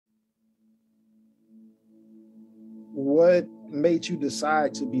made you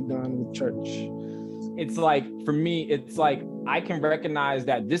decide to be done with church? It's like, for me, it's like I can recognize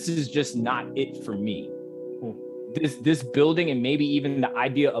that this is just not it for me. This building, and maybe even the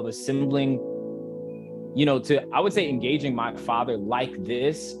idea of assembling, I would say engaging my father like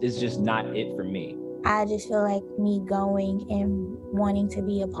this is just not it for me. I just feel like me going and wanting to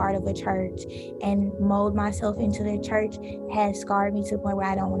be a part of a church and mold myself into the church has scarred me to the point where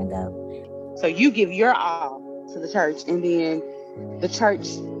I don't want to go. So you give your all to the church, and then the church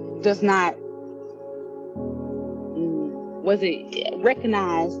does not,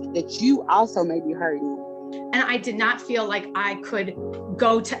 recognize that you also may be hurting. And I did not feel like I could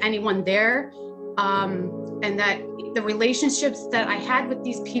go to anyone there, and that the relationships that I had with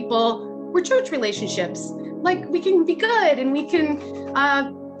these people were church relationships. Like, we can be good and we can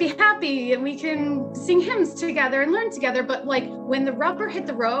be happy and we can sing hymns together and learn together. But like, when the rubber hit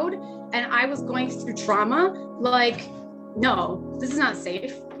the road and I was going through trauma, like, no, this is not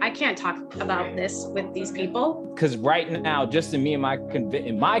safe. I can't talk about this with these people. Because right now, just in me and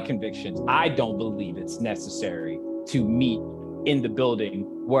in my convictions, I don't believe it's necessary to meet in the building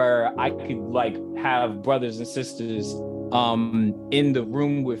where I could like have brothers and sisters in the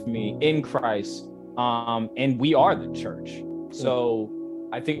room with me in Christ, and we are the church. So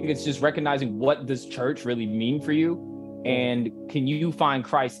I think it's just recognizing, what does church really mean for you, and can you find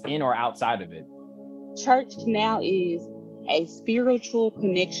Christ in or outside of it? Church now is a spiritual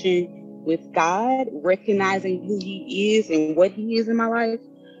connection with God, recognizing who he is and what he is in my life,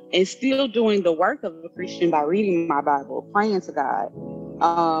 and still doing the work of a Christian by reading my Bible, praying to God.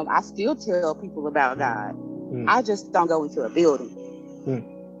 I still tell people about God. I just don't go into a building.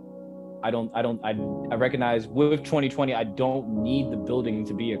 I recognize with 2020, I don't need the building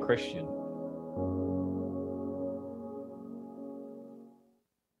to be a Christian.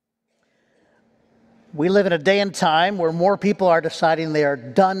 We live in a day and time where more people are deciding they are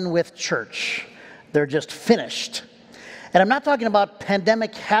done with church. They're just finished. And I'm not talking about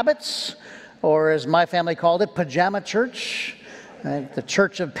pandemic habits, or as my family called it, pajama church, the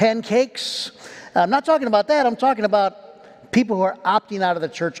church of pancakes. I'm not talking about that. I'm talking about people who are opting out of the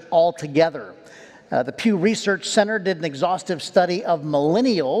church altogether. The Pew Research Center did an exhaustive study of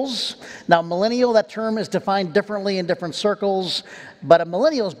millennials. Now, millennial, that term is defined differently in different circles, but a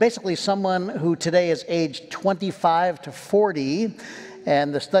millennial is basically someone who today is aged 25 to 40,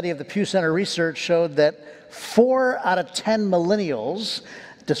 and the study of the Pew Center research showed that 4 out of 10 millennials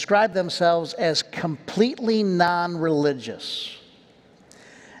describe themselves as completely non-religious.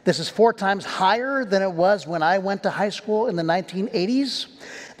 This is 4 times higher than it was when I went to high school in the 1980s.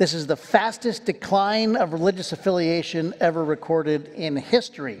 This is the fastest decline of religious affiliation ever recorded in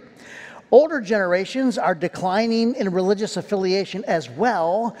history. Older generations are declining in religious affiliation as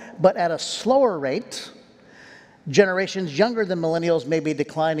well, but at a slower rate. Generations younger than millennials may be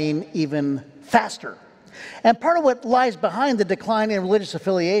declining even faster. And part of what lies behind the decline in religious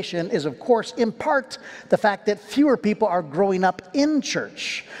affiliation is, of course, in part, the fact that fewer people are growing up in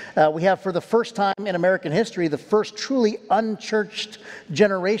church. We have, for the first time in American history, the first truly unchurched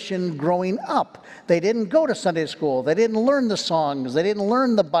generation growing up. They didn't go to Sunday school. They didn't learn the songs. They didn't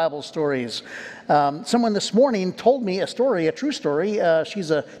learn the Bible stories. Someone this morning told me a story, a true story.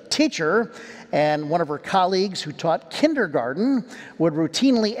 She's a teacher, and one of her colleagues who taught kindergarten would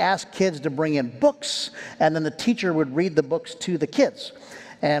routinely ask kids to bring in books, and then the teacher would read the books to the kids.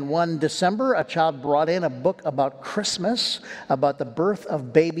 And one December, a child brought in a book about Christmas, about the birth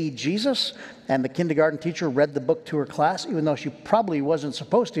of baby Jesus, and the kindergarten teacher read the book to her class, even though she probably wasn't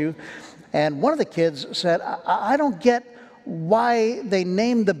supposed to. And one of the kids said, I don't get why they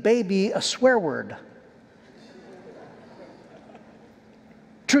named the baby a swear word.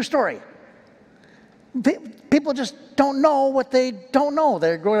 True story. People just don't know what they don't know.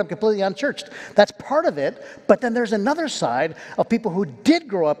 They're growing up completely unchurched. That's part of it. But then there's another side of people who did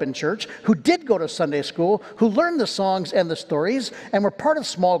grow up in church, who did go to Sunday school, who learned the songs and the stories, and were part of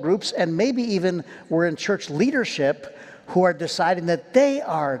small groups, and maybe even were in church leadership, who are deciding that they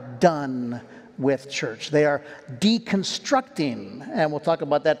are done with church. They are deconstructing. And we'll talk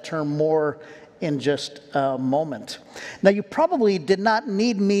about that term more in just a moment. Now, you probably did not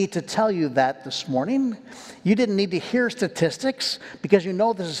need me to tell you that this morning. You didn't need to hear statistics, because you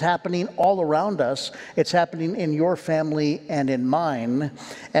know this is happening all around us. It's happening in your family and in mine.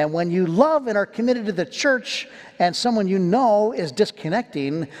 And when you love and are committed to the church, and someone you know is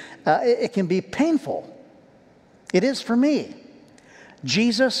disconnecting, it can be painful. It is for me.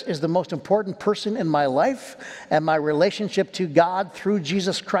 Jesus is the most important person in my life, and my relationship to God through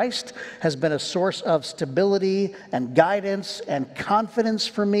Jesus Christ has been a source of stability and guidance and confidence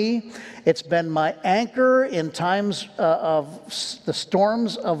for me. It's been my anchor in times of the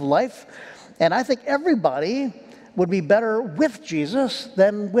storms of life, and I think everybody would be better with Jesus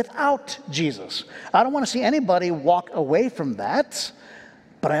than without Jesus. I don't want to see anybody walk away from that,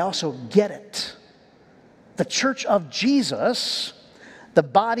 but I also get it. The church of Jesus, the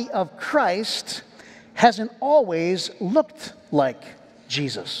body of Christ, hasn't always looked like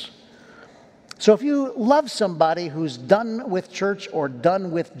Jesus. So if you love somebody who's done with church or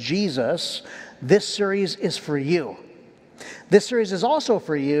done with Jesus, this series is for you. This series is also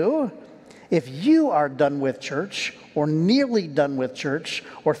for you if you are done with church or nearly done with church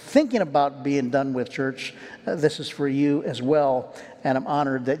or thinking about being done with church. This is for you as well, and I'm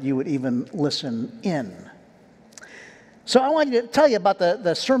honored that you would even listen in. So I want to tell you about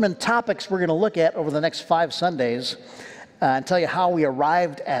the sermon topics we're going to look at over the next 5 Sundays and tell you how we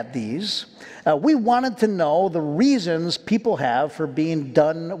arrived at these. We wanted to know the reasons people have for being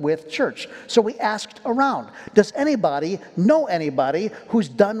done with church. So we asked around, does anybody know anybody who's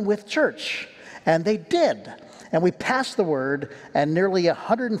done with church? And they did. And we passed the word, and nearly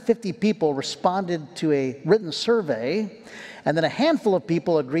 150 people responded to a written survey, and then a handful of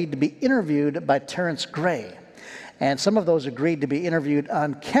people agreed to be interviewed by Terrence Gray. And some of those agreed to be interviewed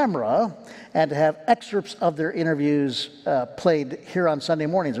on camera and to have excerpts of their interviews played here on Sunday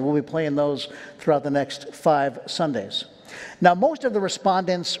mornings. And we'll be playing those throughout the next 5 Sundays. Now, most of the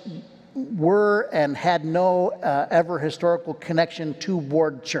respondents were and had no ever historical connection to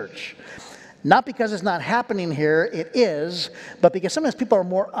Ward Church. Not because it's not happening here, it is, but because sometimes people are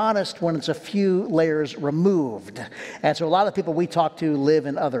more honest when it's a few layers removed. And so a lot of the people we talk to live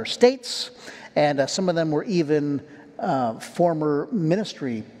in other states, and some of them were even former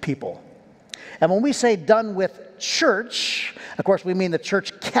ministry people. And when we say done with church, of course we mean the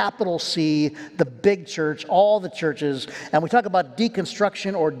church, capital C, the big church, all the churches. And we talk about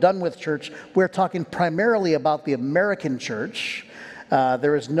deconstruction or done with church, we're talking primarily about the American church.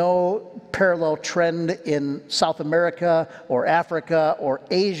 There is no parallel trend in South America or Africa or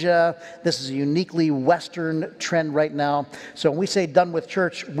Asia. This is a uniquely Western trend right now. So when we say done with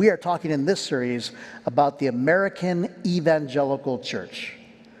church, we are talking in this series about the American evangelical church.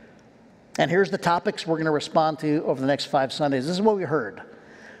 And here's the topics we're going to respond to over the next 5 Sundays. This is what we heard.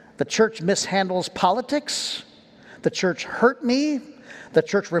 The church mishandles politics. The church hurt me. The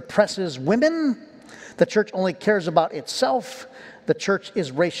church represses women. The church only cares about itself. The church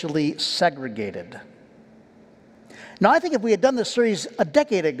is racially segregated. Now, I think if we had done this series a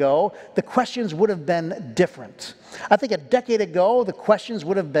decade ago, the questions would have been different. I think a decade ago, the questions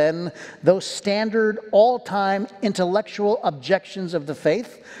would have been those standard, all-time intellectual objections of the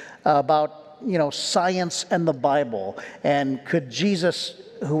faith about, science and the Bible. And could Jesus,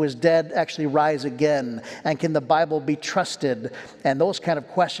 who is dead, actually rise again? And can the Bible be trusted? And those kind of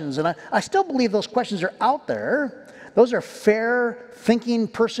questions. And I still believe those questions are out there. Those are fair thinking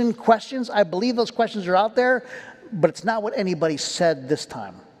person questions. I believe those questions are out there, but it's not what anybody said this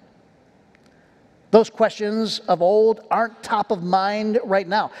time. Those questions of old aren't top of mind right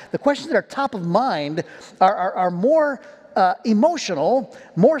now. The questions that are top of mind are more emotional,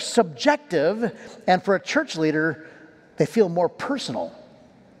 more subjective, and for a church leader, they feel more personal.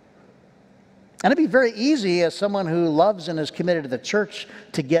 And it'd be very easy as someone who loves and is committed to the church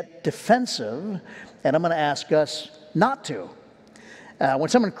to get defensive, and I'm going to ask us not to. When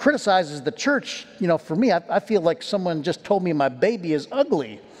someone criticizes the church, for me, I feel like someone just told me my baby is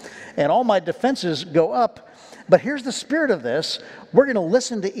ugly, and all my defenses go up. But here's the spirit of this. We're going to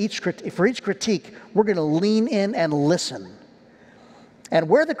listen to each critique, we're going to lean in and listen. And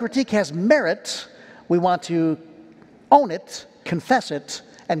where the critique has merit, we want to own it, confess it,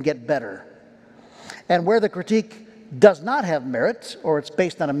 and get better. And where the critique does not have merit, or it's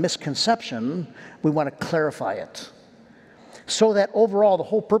based on a misconception, we want to clarify it. So that overall, the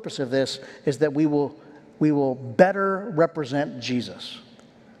whole purpose of this is that we will better represent Jesus.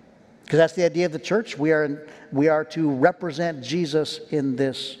 Because that's the idea of the church. We are to represent Jesus in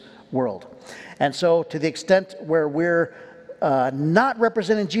this world. And so to the extent where we're not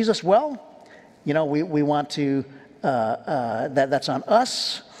representing Jesus well, we want to, that's on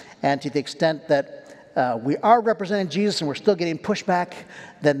us. And to the extent that we are representing Jesus and we're still getting pushback,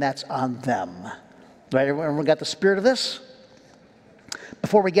 then that's on them. Right? Everyone got the spirit of this?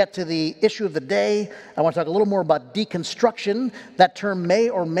 Before we get to the issue of the day, I want to talk a little more about deconstruction. That term may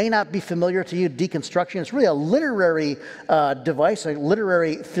or may not be familiar to you, deconstruction. It's really a literary device, a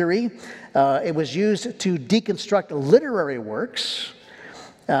literary theory. It was used to deconstruct literary works.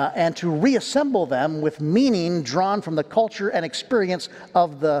 and to reassemble them with meaning drawn from the culture and experience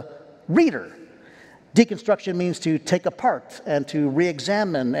of the reader. Deconstruction means to take apart and to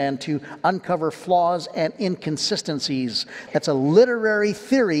re-examine and to uncover flaws and inconsistencies. That's a literary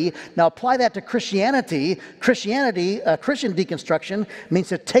theory. Now apply that to Christianity. Christian deconstruction means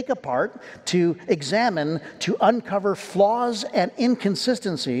to take apart, to examine, to uncover flaws and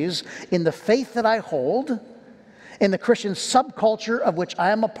inconsistencies in the faith that I hold, in the Christian subculture of which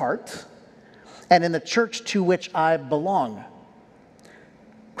I am a part, and in the church to which I belong.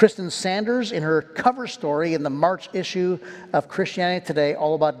 Kristen Sanders, in her cover story in the March issue of Christianity Today,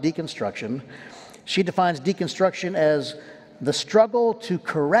 all about deconstruction, she defines deconstruction as the struggle to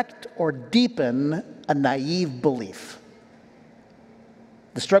correct or deepen a naive belief.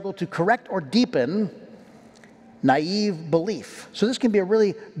 The struggle to correct or deepen naive belief. So this can be a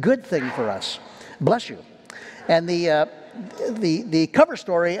really good thing for us. Bless you. And the cover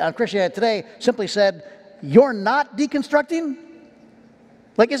story on Christianity Today simply said, "You're not deconstructing?"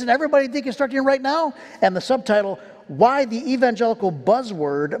 Like, isn't everybody deconstructing right now? And the subtitle, "Why the Evangelical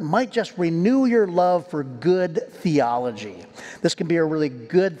Buzzword Might Just Renew Your Love for Good Theology." This can be a really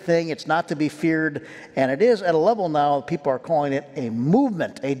good thing. It's not to be feared. And it is at a level now, people are calling it a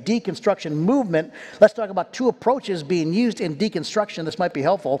movement, a deconstruction movement. Let's talk about two approaches being used in deconstruction. This might be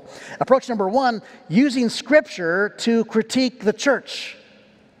helpful. Approach number one, using Scripture to critique the church.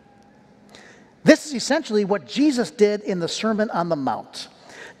 This is essentially what Jesus did in the Sermon on the Mount.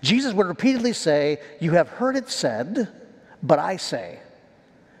 Jesus would repeatedly say, "You have heard it said, but I say."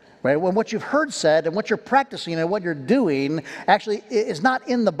 Right? When what you've heard said and what you're practicing and what you're doing actually is not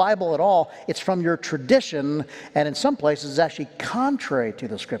in the Bible at all. It's from your tradition, and in some places it's actually contrary to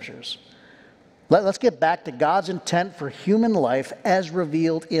the Scriptures. Let's get back to God's intent for human life as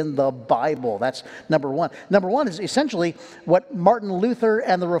revealed in the Bible. That's number one. Number one is essentially what Martin Luther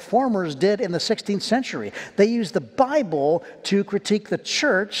and the Reformers did in the 16th century. They used the Bible to critique the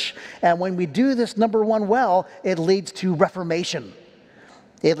church, and when we do this number one well, it leads to reformation.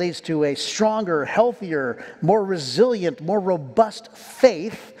 It leads to a stronger, healthier, more resilient, more robust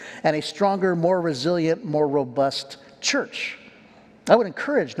faith, and a stronger, more resilient, more robust church. I would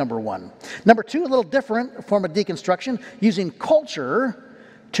encourage number one. Number two, a little different form of deconstruction, using culture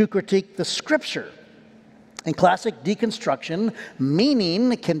to critique the Scripture. In classic deconstruction,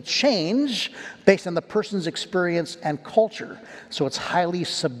 meaning can change based on the person's experience and culture. So it's highly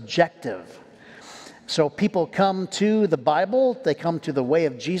subjective. So people come to the Bible, they come to the way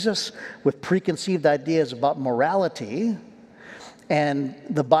of Jesus with preconceived ideas about morality, and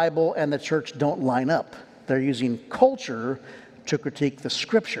the Bible and the church don't line up. They're using culture to critique the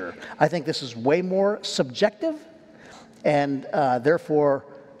Scripture. I think this is way more subjective and therefore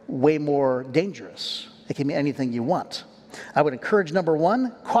way more dangerous. It can be anything you want. I would encourage number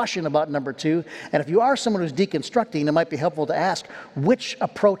one, caution about number two, and if you are someone who's deconstructing, it might be helpful to ask, which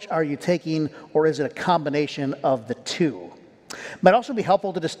approach are you taking, or is it a combination of the two? It might also be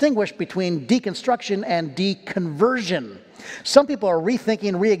helpful to distinguish between deconstruction and deconversion. Some people are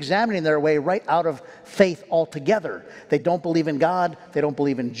rethinking, re-examining their way right out of faith altogether. They don't believe in God. They don't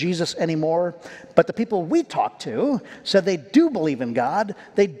believe in Jesus anymore. But the people we talked to said they do believe in God.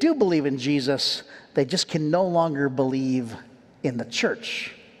 They do believe in Jesus. They just can no longer believe in the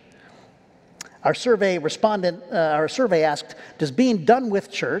church. Our survey asked, does being done with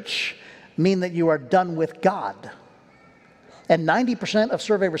church mean that you are done with God? And 90% of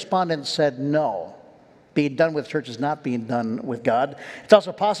survey respondents said no. Being done with church is not being done with God. It's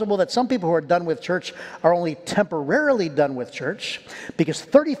also possible that some people who are done with church are only temporarily done with church, because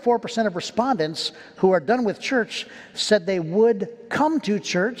 34% of respondents who are done with church said they would come to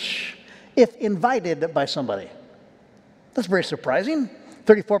church if invited by somebody. That's very surprising.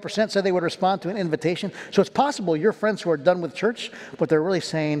 34% said they would respond to an invitation. So it's possible your friends who are done with church, what they're really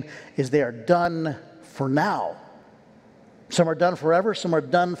saying is they are done for now. Some are done forever, some are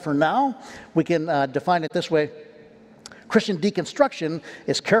done for now. We can define it this way. Christian deconstruction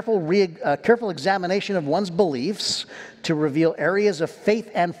is careful examination of one's beliefs to reveal areas of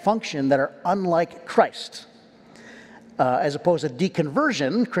faith and function that are unlike Christ. As opposed to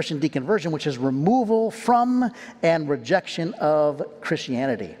deconversion, Christian deconversion, which is removal from and rejection of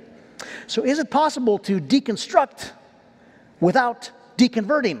Christianity. So is it possible to deconstruct without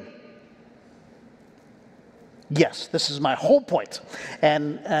deconverting? Yes, this is my whole point.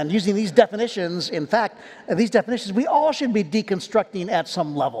 And using these definitions, in fact, we all should be deconstructing at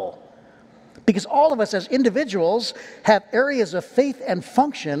some level. Because all of us as individuals have areas of faith and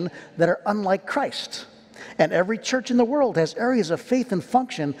function that are unlike Christ. And every church in the world has areas of faith and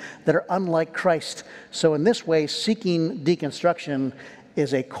function that are unlike Christ. So in this way, seeking deconstruction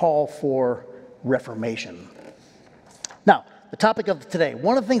is a call for reformation. Now, the topic of today,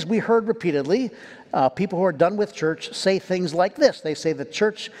 one of the things we heard repeatedly, people who are done with church say things like this. They say the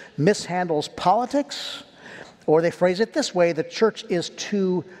church mishandles politics, or they phrase it this way: the church is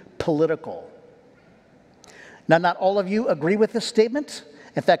too political. Now, not all of you agree with this statement.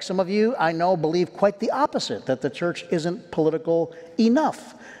 In fact, some of you, I know, believe quite the opposite, that the church isn't political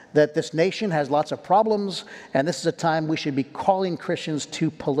enough, that this nation has lots of problems, and this is a time we should be calling Christians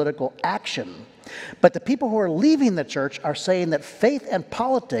to political action. But the people who are leaving the church are saying that faith and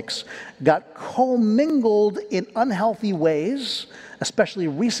politics got commingled in unhealthy ways, especially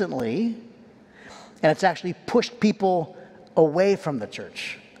recently, and it's actually pushed people away from the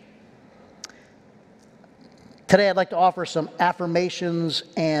church. Today, I'd like to offer some affirmations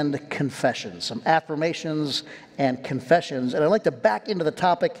and confessions. Some affirmations and confessions. And I'd like to back into the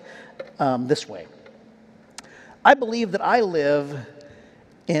topic this way. I believe that I live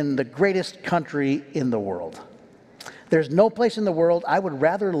in the greatest country in the world. There's no place in the world I would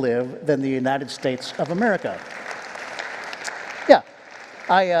rather live than the United States of America. Yeah,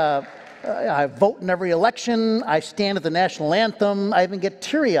 I vote in every election. I stand at the national anthem. I even get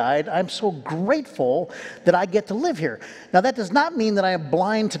teary-eyed. I'm so grateful that I get to live here. Now, that does not mean that I am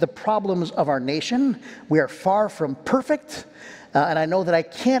blind to the problems of our nation. We are far from perfect, and I know that I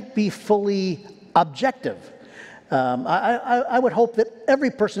can't be fully objective. I would hope that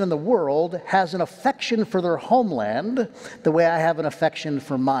every person in the world has an affection for their homeland the way I have an affection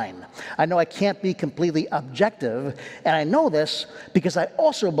for mine. I know I can't be completely objective, and I know this because I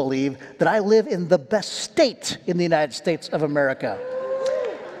also believe that I live in the best state in the United States of America.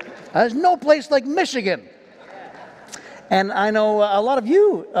 There's no place like Michigan. And I know a lot of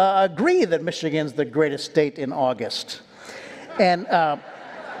you agree that Michigan's the greatest state in August. And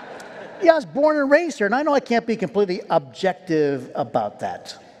yeah, I was born and raised here, and I know I can't be completely objective about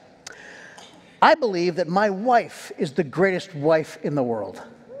that. I believe that my wife is the greatest wife in the world.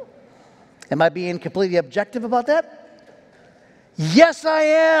 Am I being completely objective about that? Yes, I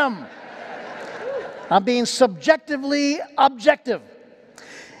am. I'm being subjectively objective.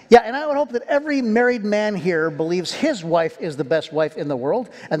 Yeah, and I would hope that every married man here believes his wife is the best wife in the world,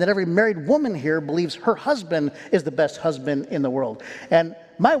 and that every married woman here believes her husband is the best husband in the world. And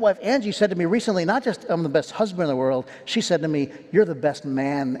my wife, Angie, said to me recently, not just I'm the best husband in the world, she said to me, you're the best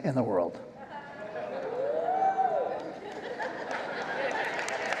man in the world.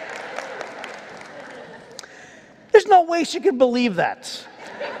 There's no way she could believe that.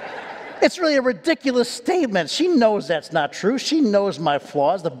 It's really a ridiculous statement. She knows that's not true. She knows my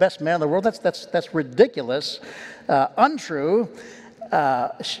flaws, the best man in the world. That's ridiculous, untrue.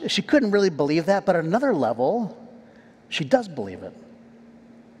 She couldn't really believe that, but at another level, she does believe it.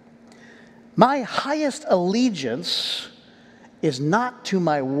 My highest allegiance is not to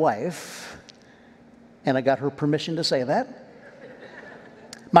my wife, and I got her permission to say that.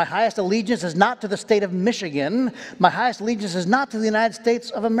 My highest allegiance is not to the state of Michigan. My highest allegiance is not to the United States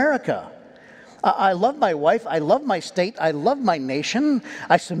of America. I love my wife. I love my state. I love my nation.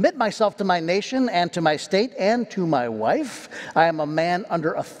 I submit myself to my nation and to my state and to my wife. I am a man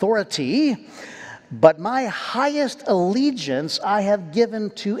under authority. But my highest allegiance I have given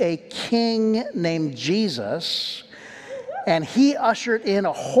to a king named Jesus. And he ushered in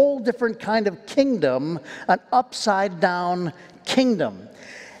a whole different kind of kingdom, an upside-down kingdom.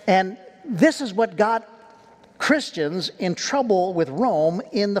 And this is what got Christians in trouble with Rome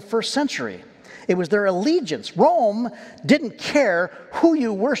in the first century. It was their allegiance. Rome didn't care who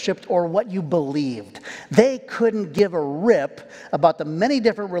you worshiped or what you believed. They couldn't give a rip about the many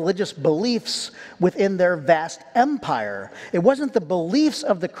different religious beliefs within their vast empire. It wasn't the beliefs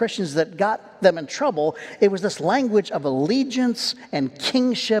of the Christians that got them in trouble. It was this language of allegiance and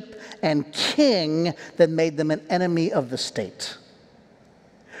kingship and king that made them an enemy of the state.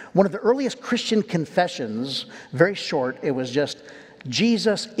 One of the earliest Christian confessions, very short, it was just,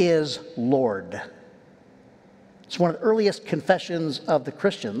 Jesus is Lord. It's one of the earliest confessions of the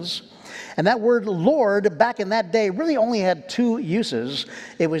Christians. And that word Lord, back in that day, really only had two uses.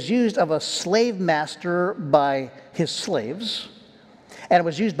 It was used of a slave master by his slaves, and it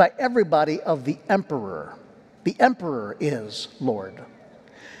was used by everybody of the emperor. The emperor is Lord.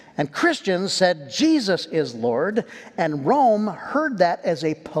 And Christians said Jesus is Lord, and Rome heard that as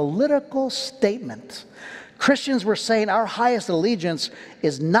a political statement. Christians were saying our highest allegiance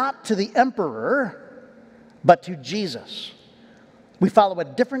is not to the emperor, but to Jesus. We follow a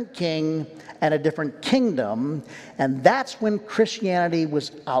different king and a different kingdom, and that's when Christianity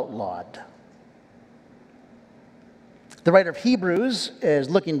was outlawed. The writer of Hebrews is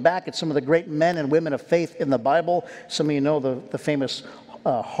looking back at some of the great men and women of faith in the Bible. Some of you know the famous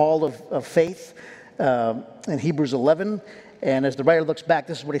Hall of Faith in Hebrews 11. And as the writer looks back,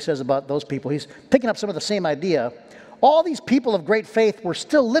 this is what he says about those people. He's picking up some of the same idea. All these people of great faith were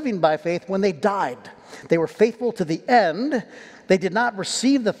still living by faith when they died. They were faithful to the end. They did not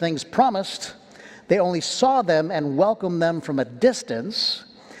receive the things promised. They only saw them and welcomed them from a distance,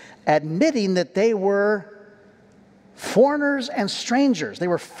 admitting that they were foreigners and strangers. They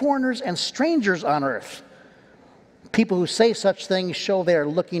were foreigners and strangers on earth. People who say such things show they are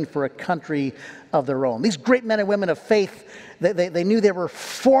looking for a country of their own. These great men and women of faith, they knew they were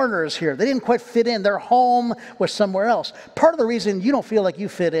foreigners here. They didn't quite fit in. Their home was somewhere else. Part of the reason you don't feel like you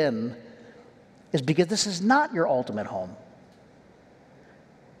fit in is because this is not your ultimate home.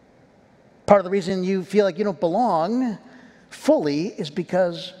 Part of the reason you feel like you don't belong fully is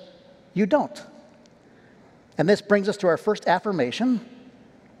because you don't. And this brings us to our first affirmation.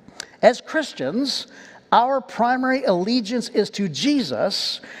 As Christians, our primary allegiance is to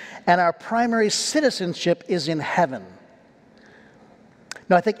Jesus, and our primary citizenship is in heaven.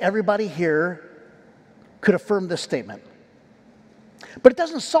 Now, I think everybody here could affirm this statement. But it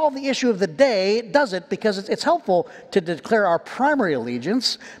doesn't solve the issue of the day, does it? Because it's helpful to declare our primary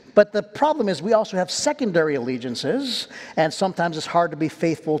allegiance, but the problem is we also have secondary allegiances, and sometimes it's hard to be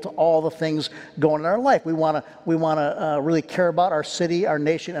faithful to all the things going in our life. We want to really care about our city, our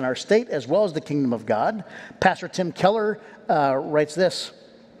nation, and our state, as well as the kingdom of God. Pastor Tim Keller writes this.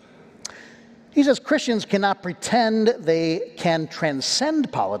 He says, Christians cannot pretend they can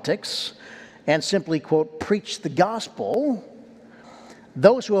transcend politics and simply, quote, preach the gospel.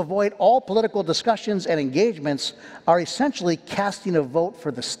 Those who avoid all political discussions and engagements are essentially casting a vote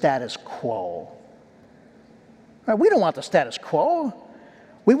for the status quo. Right? We don't want the status quo.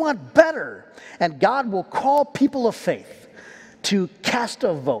 We want better. And God will call people of faith to cast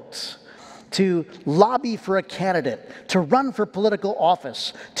a vote, to lobby for a candidate, to run for political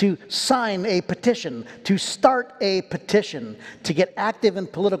office, to sign a petition, to start a petition, to get active in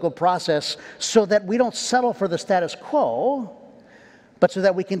political process so that we don't settle for the status quo, but so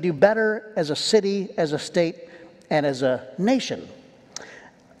that we can do better as a city, as a state, and as a nation.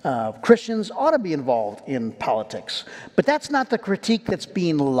 Christians ought to be involved in politics, but that's not the critique that's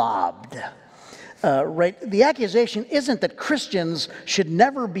being lobbed. Right? The accusation isn't that Christians should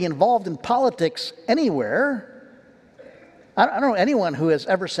never be involved in politics anywhere. I don't know anyone who has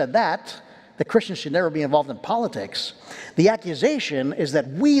ever said that Christians should never be involved in politics. The accusation is that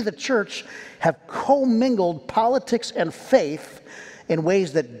we, the church, have commingled politics and faith in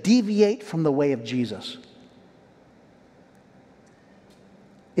ways that deviate from the way of Jesus.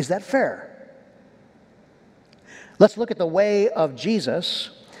 Is that fair? Let's look at the way of Jesus.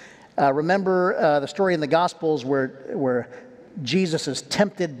 Remember the story in the Gospels where Jesus is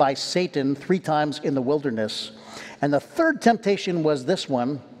tempted by Satan 3 times in the wilderness. And the third temptation was this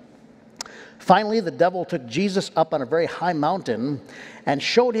one. Finally, the devil took Jesus up on a very high mountain and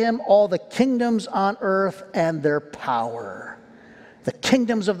showed him all the kingdoms on earth and their power. The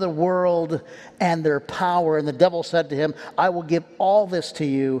kingdoms of the world and their power. And the devil said to him, I will give all this to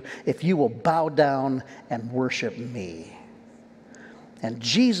you if you will bow down and worship me. And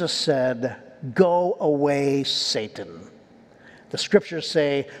Jesus said, go away, Satan. The scriptures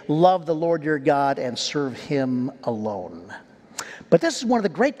say, love the Lord your God and serve him alone. But this is one of the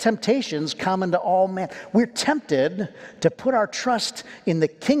great temptations common to all men. We're tempted to put our trust in the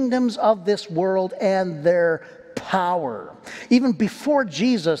kingdoms of this world and their power. Even before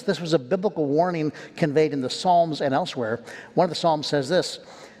Jesus, this was a biblical warning conveyed in the Psalms and elsewhere. One of the Psalms says this,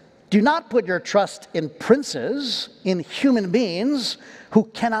 do not put your trust in princes, in human beings who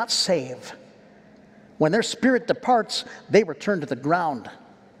cannot save. When their spirit departs, they return to the ground.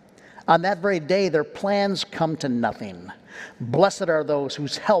 On that very day, their plans come to nothing. Blessed are those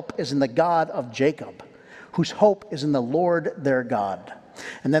whose help is in the God of Jacob, whose hope is in the Lord their God.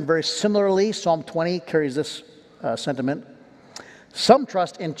 And then very similarly, Psalm 20 carries this sentiment. Some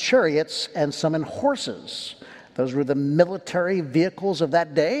trust in chariots and some in horses. Those were the military vehicles of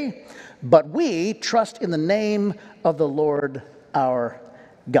that day. But we trust in the name of the Lord our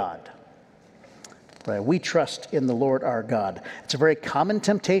God. Right? We trust in the Lord our God. It's a very common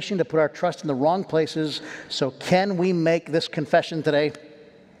temptation to put our trust in the wrong places. So can we make this confession today?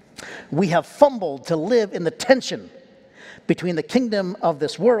 We have fumbled to live in the tension between the kingdom of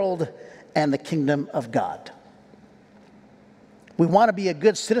this world and the kingdom of God. We want to be a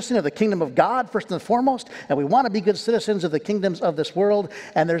good citizen of the kingdom of God, first and foremost, and we want to be good citizens of the kingdoms of this world,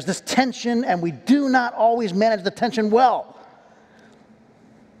 and there's this tension, and we do not always manage the tension well.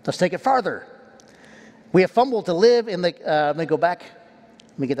 Let's take it farther. We have fumbled to live in the, let me go back.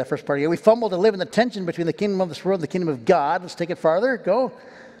 Let me get that first part here. We fumble to live in the tension between the kingdom of this world and the kingdom of God. Let's take it farther. Go.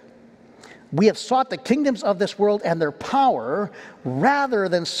 We have sought the kingdoms of this world and their power rather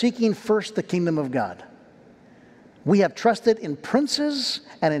than seeking first the kingdom of God. We have trusted in princes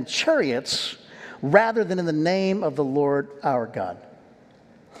and in chariots rather than in the name of the Lord our God.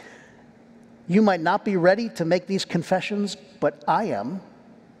 You might not be ready to make these confessions, but I am.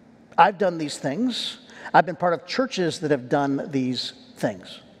 I've done these things. I've been part of churches that have done these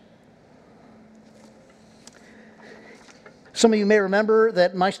things. Some of you may remember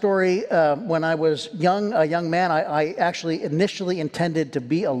that my story, when I was a young man, I actually initially intended to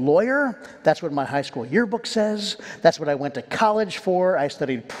be a lawyer. That's what my high school yearbook says. That's what I went to college for. I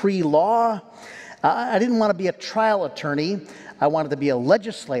studied pre-law. I didn't want to be a trial attorney. I wanted to be a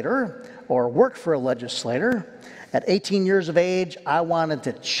legislator or work for a legislator. At 18 years of age, I wanted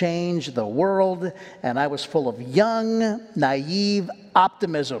to change the world, and I was full of young, naive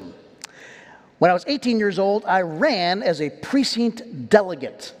optimism. When I was 18 years old, I ran as a precinct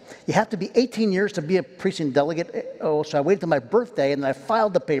delegate. You have to be 18 years to be a precinct delegate. So I waited till my birthday, and then I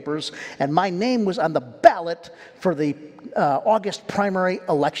filed the papers, and my name was on the ballot for the August primary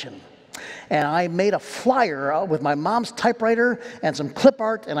election. And I made a flyer with my mom's typewriter and some clip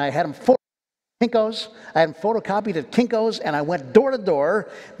art, and I had them Kinko's. I had them photocopied at Kinko's, and I went door to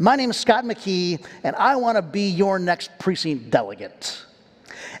door. My name is Scott McKee, and I want to be your next precinct delegate.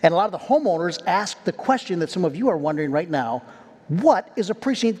 And a lot of the homeowners asked the question that some of you are wondering right now, what is a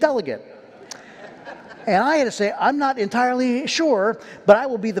precinct delegate? And I had to say, I'm not entirely sure, but I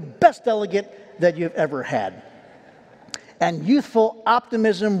will be the best delegate that you've ever had. And youthful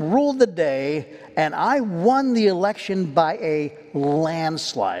optimism ruled the day, and I won the election by a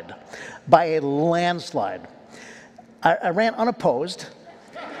landslide. By a landslide. I ran unopposed.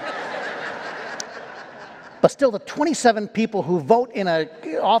 But still, the 27 people who vote in an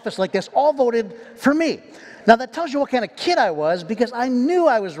office like this all voted for me. Now, that tells you what kind of kid I was, because I knew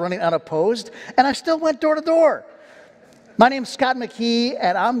I was running unopposed, and I still went door to door. My name's Scott McKee,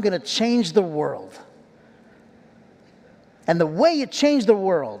 and I'm going to change the world. And the way you change the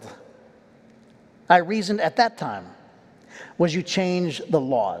world, I reasoned at that time, was you change the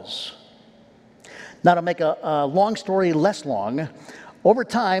laws. Now, to make a long story less long, over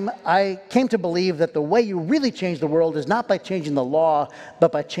time, I came to believe that the way you really change the world is not by changing the law,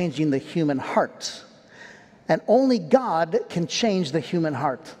 but by changing the human heart. And only God can change the human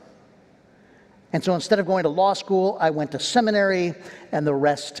heart. And so instead of going to law school, I went to seminary, and the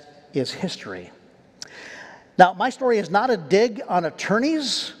rest is history. Now, my story is not a dig on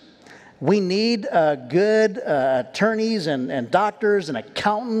attorneys. We need good attorneys and doctors and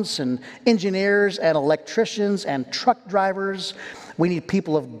accountants and engineers and electricians and truck drivers. We need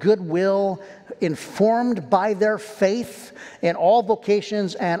people of goodwill, informed by their faith in all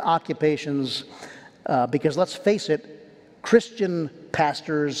vocations and occupations. Because let's face it, Christian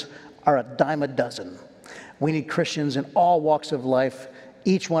pastors are a dime a dozen. We need Christians in all walks of life,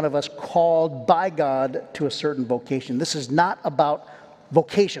 each one of us called by God to a certain vocation. This is not about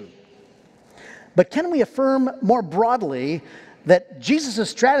vocation. But can we affirm more broadly that Jesus'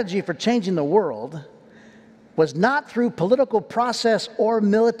 strategy for changing the world was not through political process or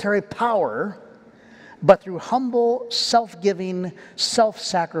military power, but through humble, self-giving,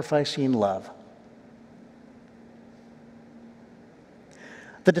 self-sacrificing love?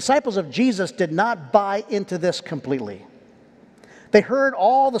 The disciples of Jesus did not buy into this completely. They heard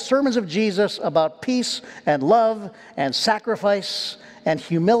all the sermons of Jesus about peace and love and sacrifice and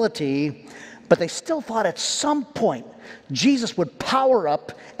humility, but they still thought at some point Jesus would power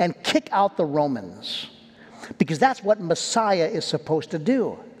up and kick out the Romans. Because that's what Messiah is supposed to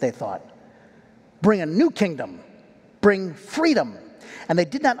do, they thought. Bring a new kingdom, bring freedom. And they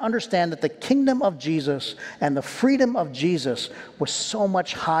did not understand that the kingdom of Jesus and the freedom of Jesus was so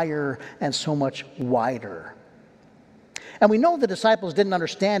much higher and so much wider. And we know the disciples didn't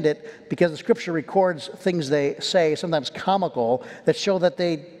understand it because the scripture records things they say, sometimes comical, that show that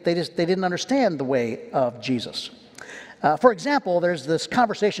they didn't understand the way of Jesus. For example, there's this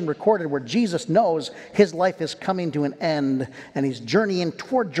conversation recorded where Jesus knows his life is coming to an end and he's journeying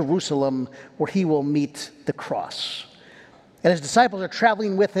toward Jerusalem where he will meet the cross. And his disciples are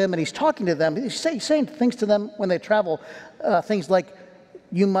traveling with him and he's talking to them. He's saying things to them when they travel, things like,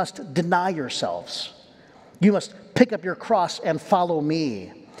 you must deny yourselves. You must pick up your cross and follow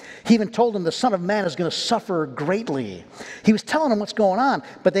me. He even told them the Son of Man is going to suffer greatly. He was telling them what's going on,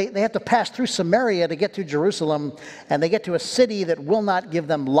 but they have to pass through Samaria to get to Jerusalem, and they get to a city that will not give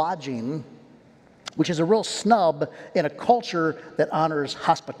them lodging. which is a real snub in a culture that honors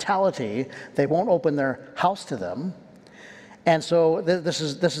hospitality. They won't open their house to them. And so this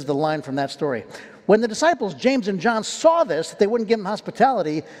is the line from that story. When the disciples, James and John, saw this, that they wouldn't give them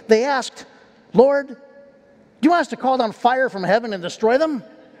hospitality, they asked, Lord, do you want us to call down fire from heaven and destroy them?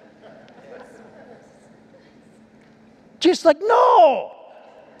 Jesus is like, no!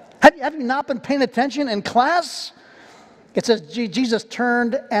 Have you not been paying attention in class? It says Jesus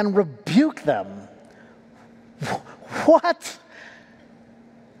turned and rebuked them. What?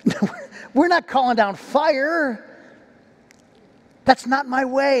 We're not calling down fire. That's not my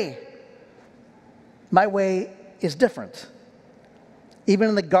way. My way is different. Even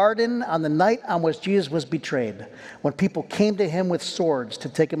in the garden, on the night on which Jesus was betrayed, when people came to him with swords to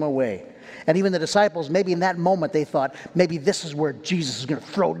take him away, and even the disciples, maybe in that moment they thought, maybe this is where Jesus is going to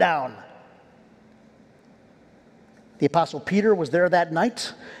throw down. The Apostle Peter was there that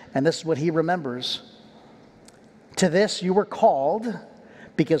night, and this is what he remembers. To this you were called,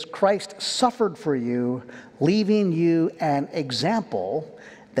 because Christ suffered for you, leaving you an example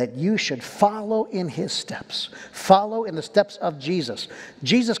that you should follow in his steps. Follow in the steps of Jesus.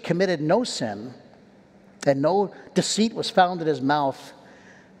 Jesus committed no sin, and no deceit was found in his mouth.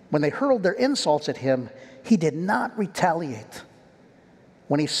 When they hurled their insults at him, he did not retaliate.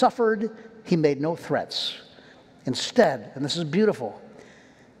 When he suffered, he made no threats. Instead, and this is beautiful,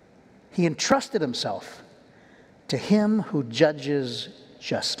 he entrusted himself to him who judges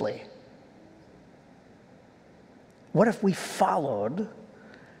justly. What if we followed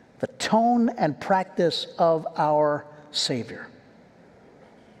the tone and practice of our Savior?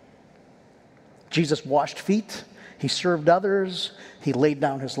 Jesus washed feet, he served others, he laid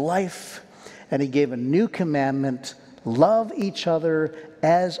down his life, and he gave a new commandment: love each other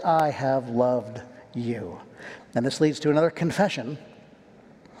as I have loved you. And this leads to another confession.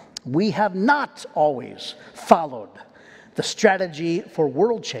 We have not always followed the strategy for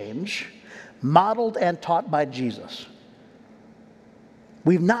world change modeled and taught by Jesus.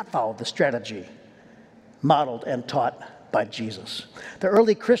 We've not followed the strategy modeled and taught by Jesus. The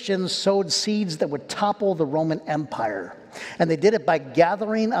early Christians sowed seeds that would topple the Roman Empire. And they did it by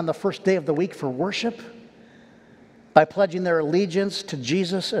gathering on the first day of the week for worship, by pledging their allegiance to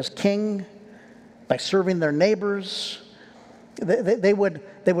Jesus as king, by serving their neighbors. They would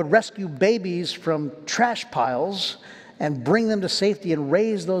rescue babies from trash piles and bring them to safety and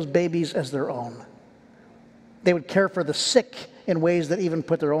raise those babies as their own. They would care for the sick in ways that even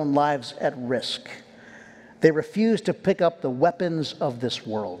put their own lives at risk. They refused to pick up the weapons of this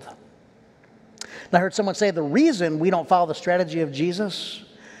world. And I heard someone say the reason we don't follow the strategy of Jesus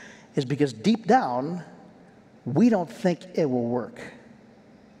is because deep down, we don't think it will work.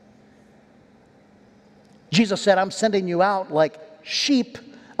 Jesus said, I'm sending you out like sheep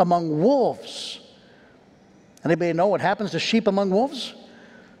among wolves. Anybody know what happens to sheep among wolves?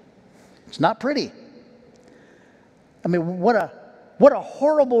 It's not pretty. I mean, what a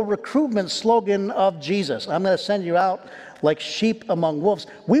horrible recruitment slogan of Jesus. I'm going to send you out like sheep among wolves.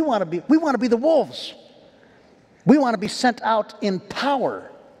 We want to be the wolves. We want to be sent out in power.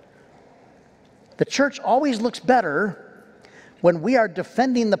 The church always looks better when we are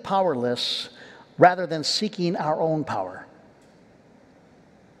defending the powerless rather than seeking our own power.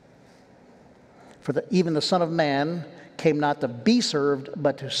 For even the Son of Man came not to be served,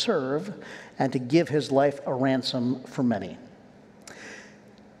 but to serve, and to give his life a ransom for many.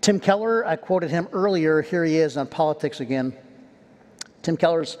 Tim Keller, I quoted him earlier. Here he is on politics again. Tim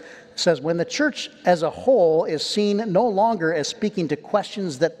Keller says, when the church as a whole is seen no longer as speaking to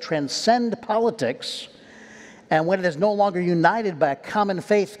questions that transcend politics, and when it is no longer united by a common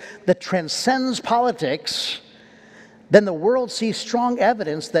faith that transcends politics, then the world sees strong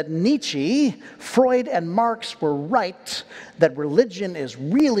evidence that Nietzsche, Freud, and Marx were right, that religion is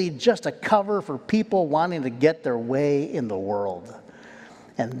really just a cover for people wanting to get their way in the world.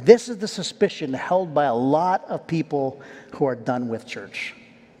 And this is the suspicion held by a lot of people who are done with church.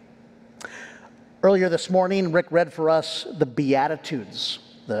 Earlier this morning, Rick read for us the Beatitudes,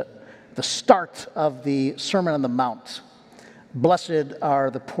 the start of the Sermon on the Mount. Blessed are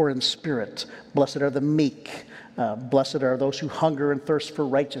the poor in spirit. Blessed are the meek. Blessed are those who hunger and thirst for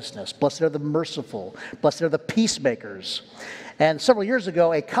righteousness. Blessed are the merciful. Blessed are the peacemakers. And several years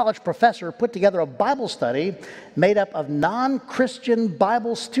ago, a college professor put together a Bible study made up of non-Christian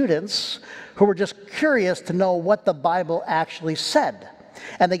Bible students who were just curious to know what the Bible actually said.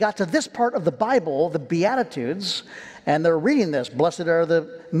 And they got to this part of the Bible, the Beatitudes, and they're reading this. Blessed are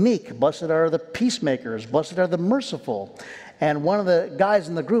the meek. Blessed are the peacemakers. Blessed are the merciful. And one of the guys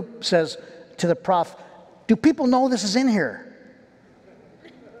in the group says to the prof, do people know this is in here?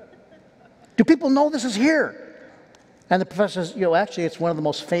 Do people know this is here? And the professor says, actually, it's one of the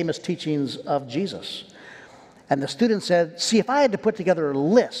most famous teachings of Jesus. And the student said, see, if I had to put together a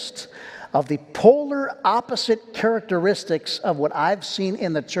list of the polar opposite characteristics of what I've seen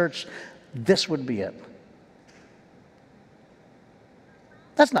in the church, this would be it.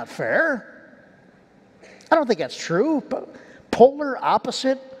 That's not fair. I don't think that's true. Polar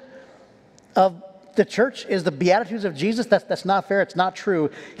opposite of the church is the Beatitudes of Jesus. That's not fair. It's not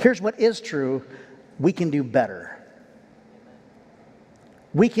true. Here's what is true. We can do better.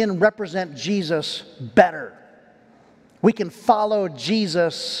 We can represent Jesus better. We can follow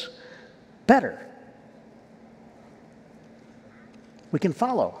Jesus better. We can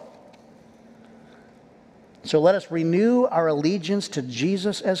follow. So let us renew our allegiance to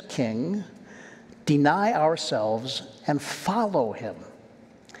Jesus as King, deny ourselves, and follow him.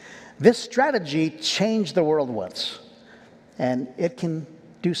 This strategy changed the world once, and it can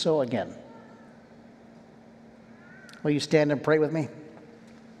do so again. Will you stand and pray with me?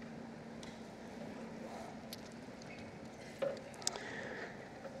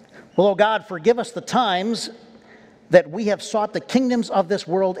 Well, oh God, forgive us the times that we have sought the kingdoms of this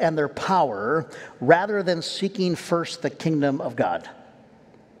world and their power rather than seeking first the kingdom of God.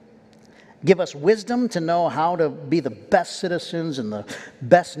 Give us wisdom to know how to be the best citizens and the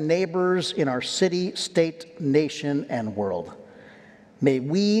best neighbors in our city, state, nation, and world. May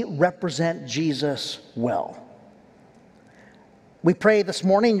we represent Jesus well. We pray this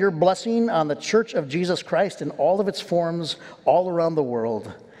morning your blessing on the Church of Jesus Christ in all of its forms all around the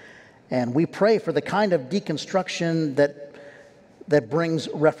world. And we pray for the kind of deconstruction that brings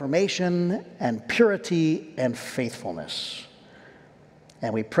reformation and purity and faithfulness.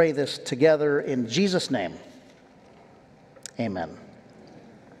 And we pray this together in Jesus' name. Amen.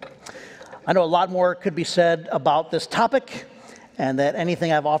 I know a lot more could be said about this topic, and that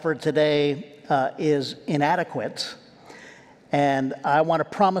anything I've offered today is inadequate. And I want to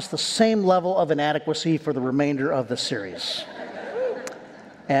promise the same level of inadequacy for the remainder of the series.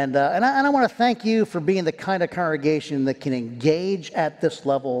 And I want to thank you for being the kind of congregation that can engage at this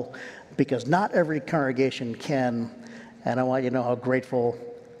level, because not every congregation can. And I want you to know how grateful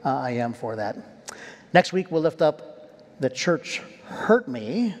I am for that. Next week, we'll lift up The Church Hurt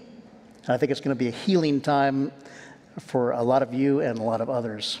Me. And I think it's going to be a healing time for a lot of you and a lot of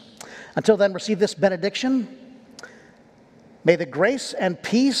others. Until then, receive this benediction. May the grace and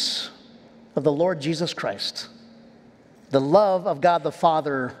peace of the Lord Jesus Christ, the love of God the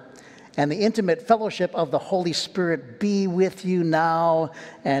Father, and the intimate fellowship of the Holy Spirit be with you now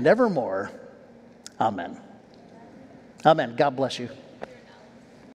and evermore. Amen. Amen. God bless you.